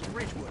outskirts of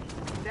Ridgewood.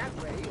 That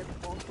way, it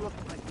won't look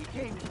like we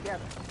came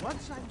together.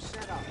 Once I'm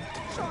set up,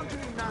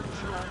 sauntering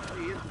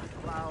nonchalantly into the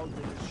crowd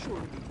that is sure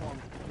to be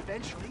formed,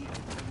 eventually,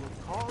 I will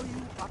call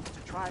you up to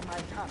try my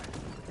tonic.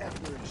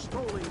 After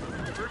extolling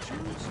the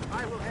virtues,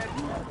 I will have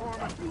you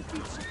perform a few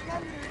feats of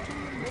wonder to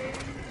amaze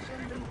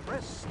and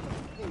impress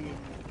the paying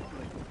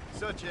public.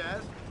 Such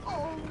as?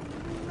 Oh,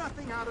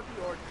 nothing out of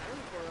the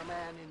ordinary for a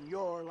man in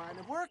your line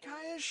of work,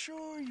 I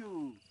assure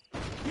you.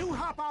 You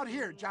hop out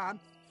here, John.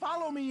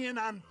 Follow me in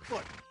on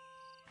foot.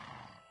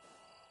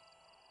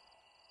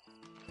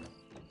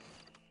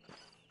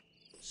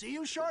 See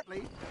you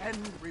shortly, and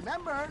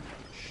remember,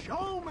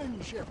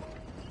 showmanship.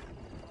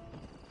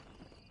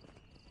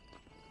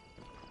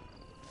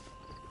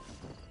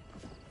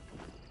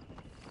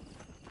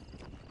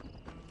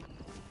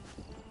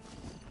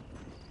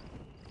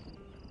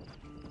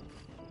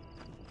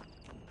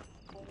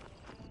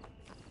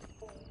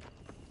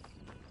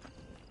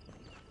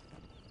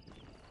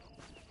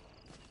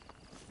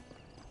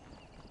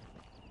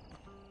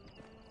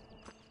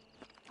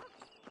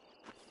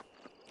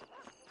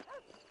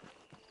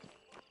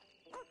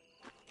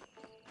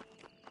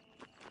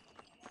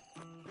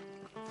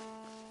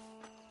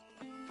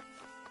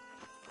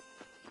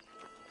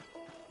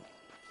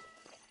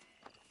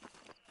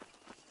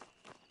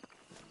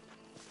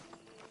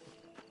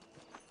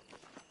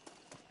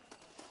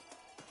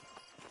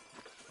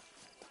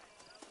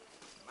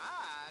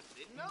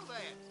 Didn't know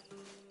that.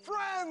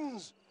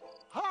 Friends,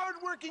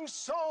 hard-working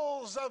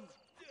souls of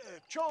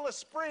Cholla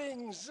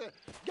Springs,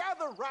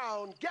 gather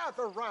round,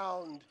 gather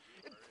round.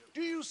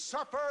 Do you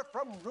suffer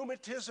from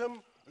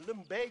rheumatism,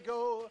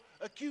 lumbago,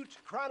 acute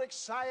chronic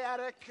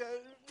sciatic,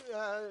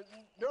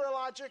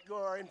 neurologic,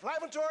 or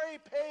inflammatory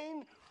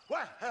pain?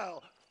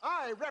 Well,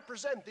 I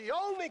represent the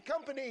only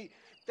company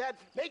that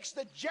makes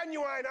the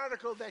genuine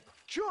article that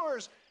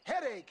cures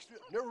headaches,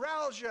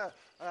 neuralgia,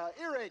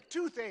 earache,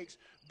 toothaches,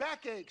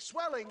 backache,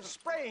 swelling,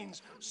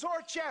 sprains,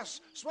 sore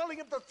chests, swelling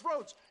of the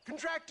throats,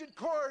 contracted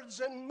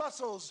cords and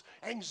muscles,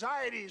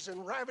 anxieties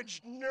and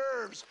ravaged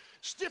nerves,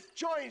 stiff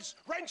joints,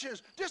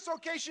 wrenches,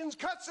 dislocations,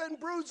 cuts and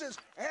bruises,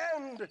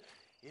 and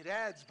it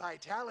adds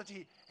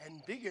vitality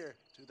and vigor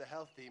to the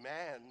healthy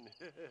man.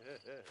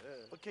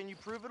 But can you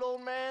prove it,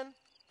 old man?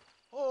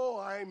 Oh,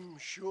 I'm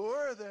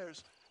sure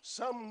there's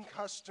some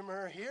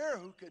customer here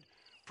who could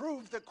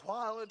prove the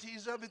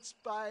qualities of it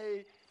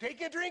by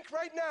taking a drink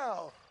right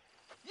now.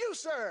 You,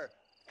 sir,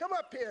 come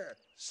up here.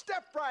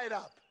 Step right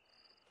up.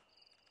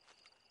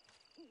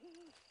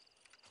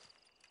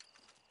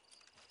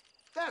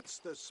 That's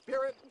the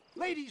spirit.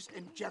 Ladies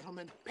and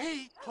gentlemen,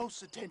 pay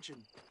close attention.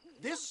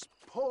 This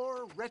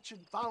poor, wretched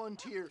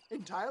volunteer,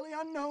 entirely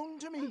unknown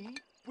to me,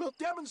 will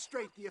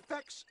demonstrate the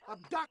effects of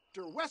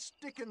Dr. West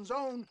Dickens'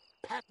 own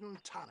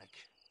patent tonic.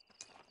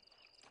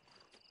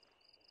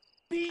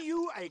 Be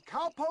you a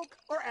cowpoke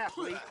or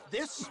athlete,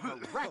 this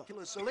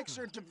miraculous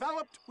elixir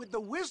developed with the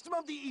wisdom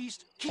of the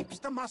East keeps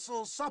the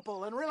muscles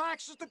supple and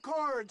relaxes the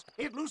cords.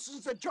 It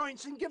loosens the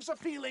joints and gives a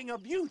feeling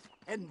of youth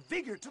and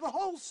vigor to the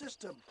whole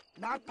system.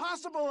 Not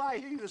possible, I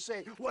hear you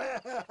say.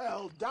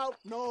 Well, doubt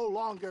no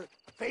longer.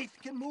 Faith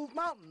can move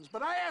mountains,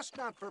 but I ask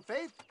not for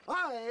faith.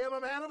 I am a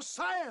man of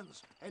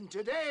science, and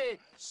today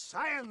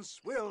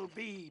science will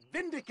be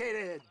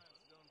vindicated.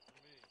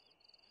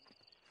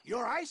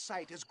 Your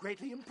eyesight is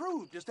greatly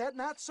improved. Is that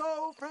not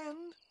so,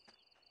 friend?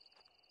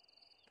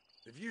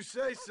 If you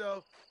say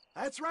so.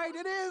 That's right,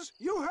 it is.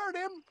 You heard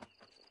him.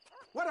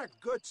 What a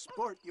good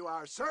sport you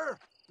are, sir.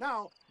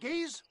 Now,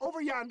 gaze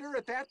over yonder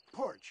at that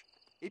porch.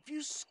 If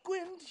you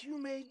squint, you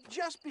may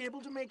just be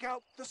able to make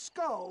out the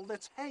skull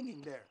that's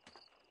hanging there.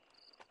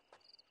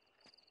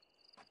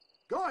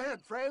 Go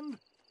ahead, friend.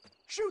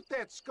 Shoot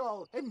that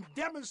skull and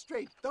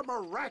demonstrate the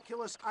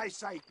miraculous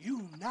eyesight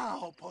you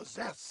now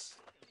possess.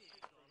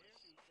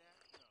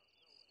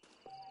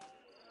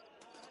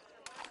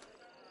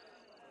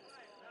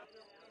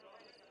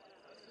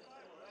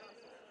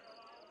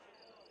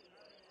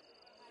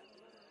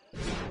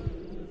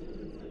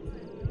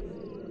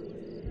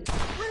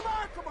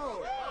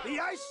 Remarkable! The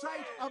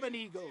eyesight of an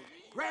eagle,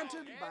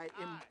 granted by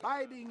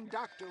imbibing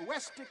Dr.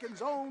 West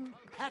Dickens' own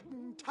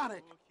patent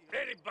tonic.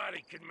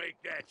 Anybody can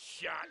make that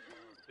shot.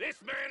 This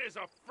man is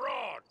a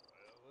fraud.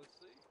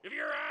 If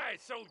your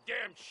eye's so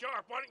damn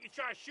sharp, why don't you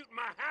try shooting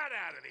my hat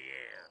out of the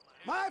air?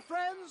 My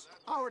friends,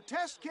 our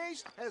test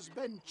case has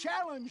been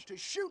challenged to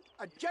shoot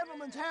a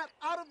gentleman's hat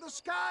out of the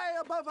sky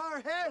above our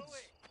heads.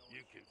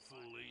 You can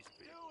fool these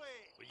people,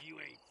 but you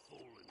ain't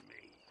fooling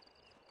me.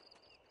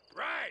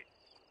 Right.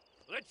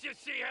 Let's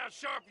just see how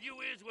sharp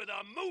you is with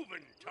a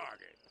moving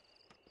target.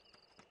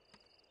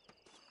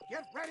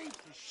 Get ready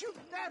to shoot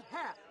that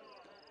hat.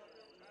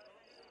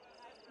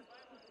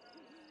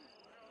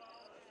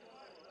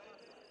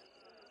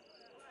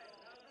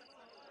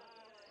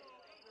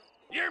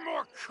 You're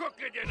more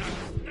crooked than a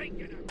snake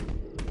in a...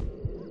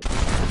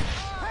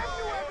 Have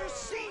you ever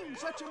seen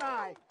such an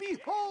eye?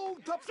 Behold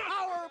the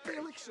power of the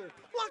elixir,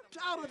 plucked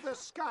out of the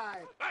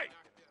sky. Hey!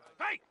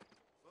 Hey!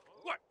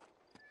 What?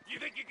 You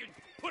think you can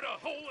put a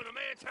hole in a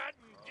man's hat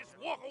and just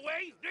walk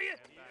away, do you?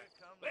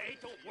 Hey,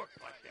 it don't work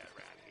like that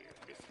around here,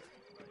 mister.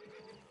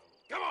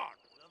 Come on!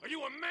 Are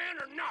you a man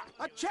or not?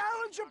 A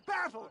challenge of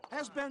battle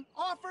has been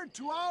offered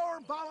to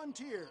our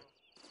volunteer.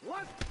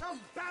 Let the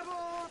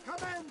battle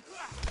commence!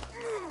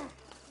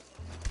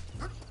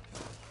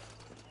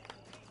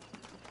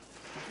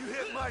 You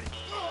hit mighty.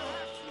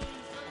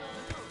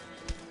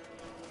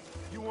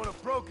 You want a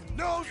broken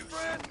nose,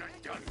 friend?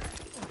 Not done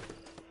that.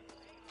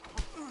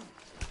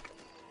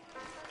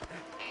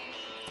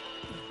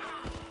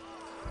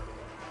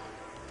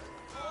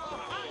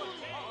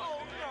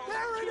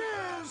 There it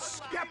is,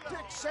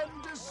 skeptics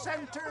and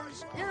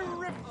dissenters,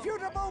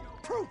 irrefutable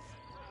proof.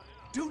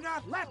 Do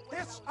not let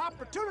this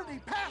opportunity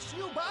pass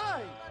you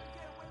by.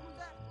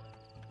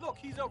 Look,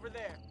 he's over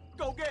there.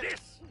 Go get him.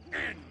 This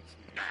ends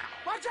now.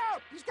 Watch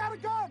out! He's got a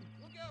gun!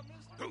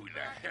 Who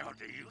the hell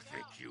do you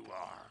think you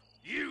are?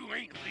 You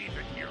ain't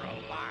leaving here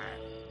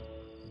alive.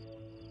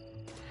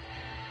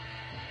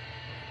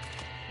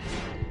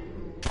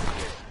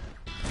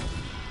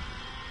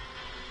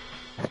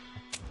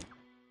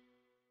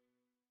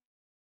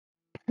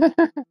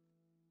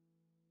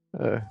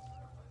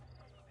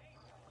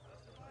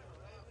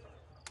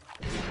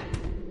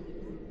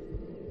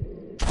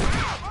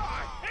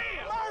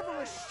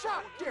 Marvelous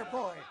shot, dear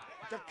boy.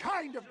 The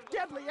kind of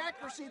deadly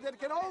accuracy that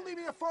can only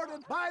be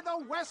afforded by the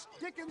West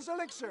Dickens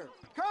elixir.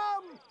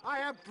 Come, I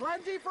have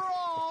plenty for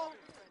all.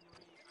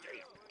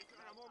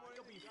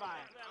 You'll be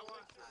fine.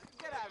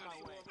 Get out of my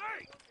way.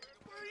 Hey,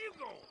 where are you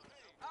going?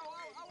 I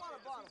want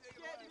a bottle.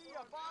 Get me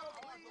a bottle,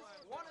 please.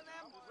 One of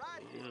them,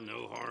 right?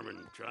 No harm in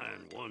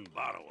trying one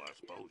bottle, I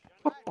suppose.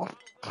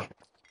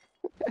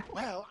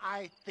 Well,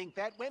 I think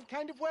that went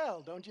kind of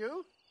well, don't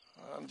you?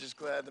 I'm just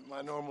glad that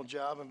my normal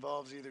job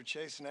involves either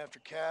chasing after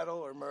cattle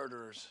or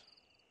murderers.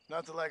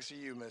 Not the likes of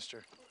you,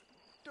 mister.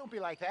 Don't be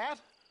like that.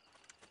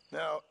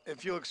 Now,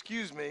 if you'll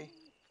excuse me,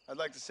 I'd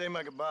like to say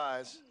my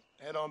goodbyes,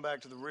 head on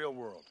back to the real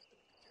world.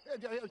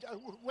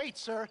 Wait,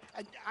 sir.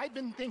 I've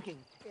been thinking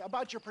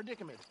about your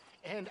predicament,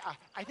 and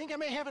I think I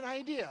may have an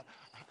idea.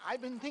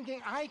 I've been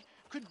thinking I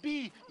could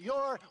be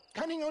your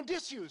cunning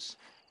Odysseus.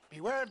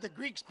 Beware of the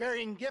Greeks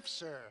bearing gifts,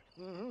 sir.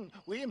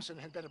 Williamson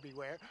had better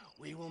beware.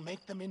 We will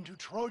make them into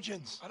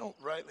Trojans. I don't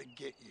rightly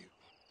get you.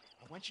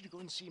 I want you to go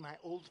and see my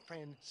old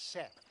friend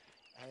Seth.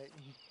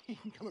 He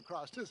can come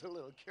across as a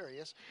little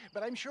curious,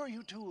 but I'm sure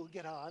you two will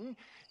get on.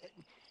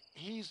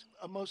 He's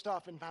most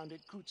often found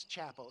at Coots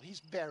Chapel.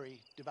 He's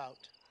very devout.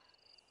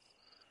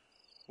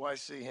 Why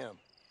see him?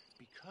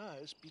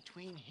 Because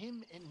between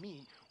him and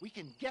me, we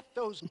can get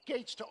those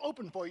gates to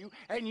open for you,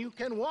 and you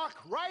can walk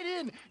right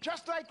in,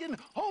 just like in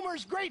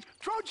Homer's great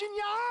Trojan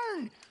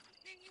yarn!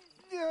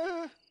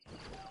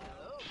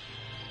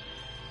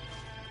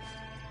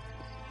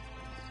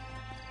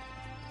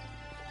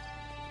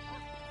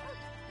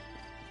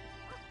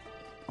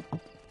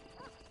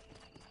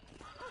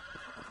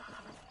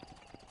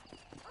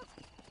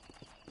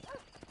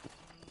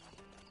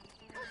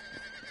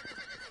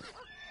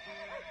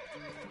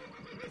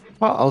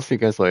 Well, I'll see you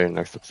guys later in the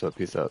next episode.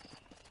 Peace out.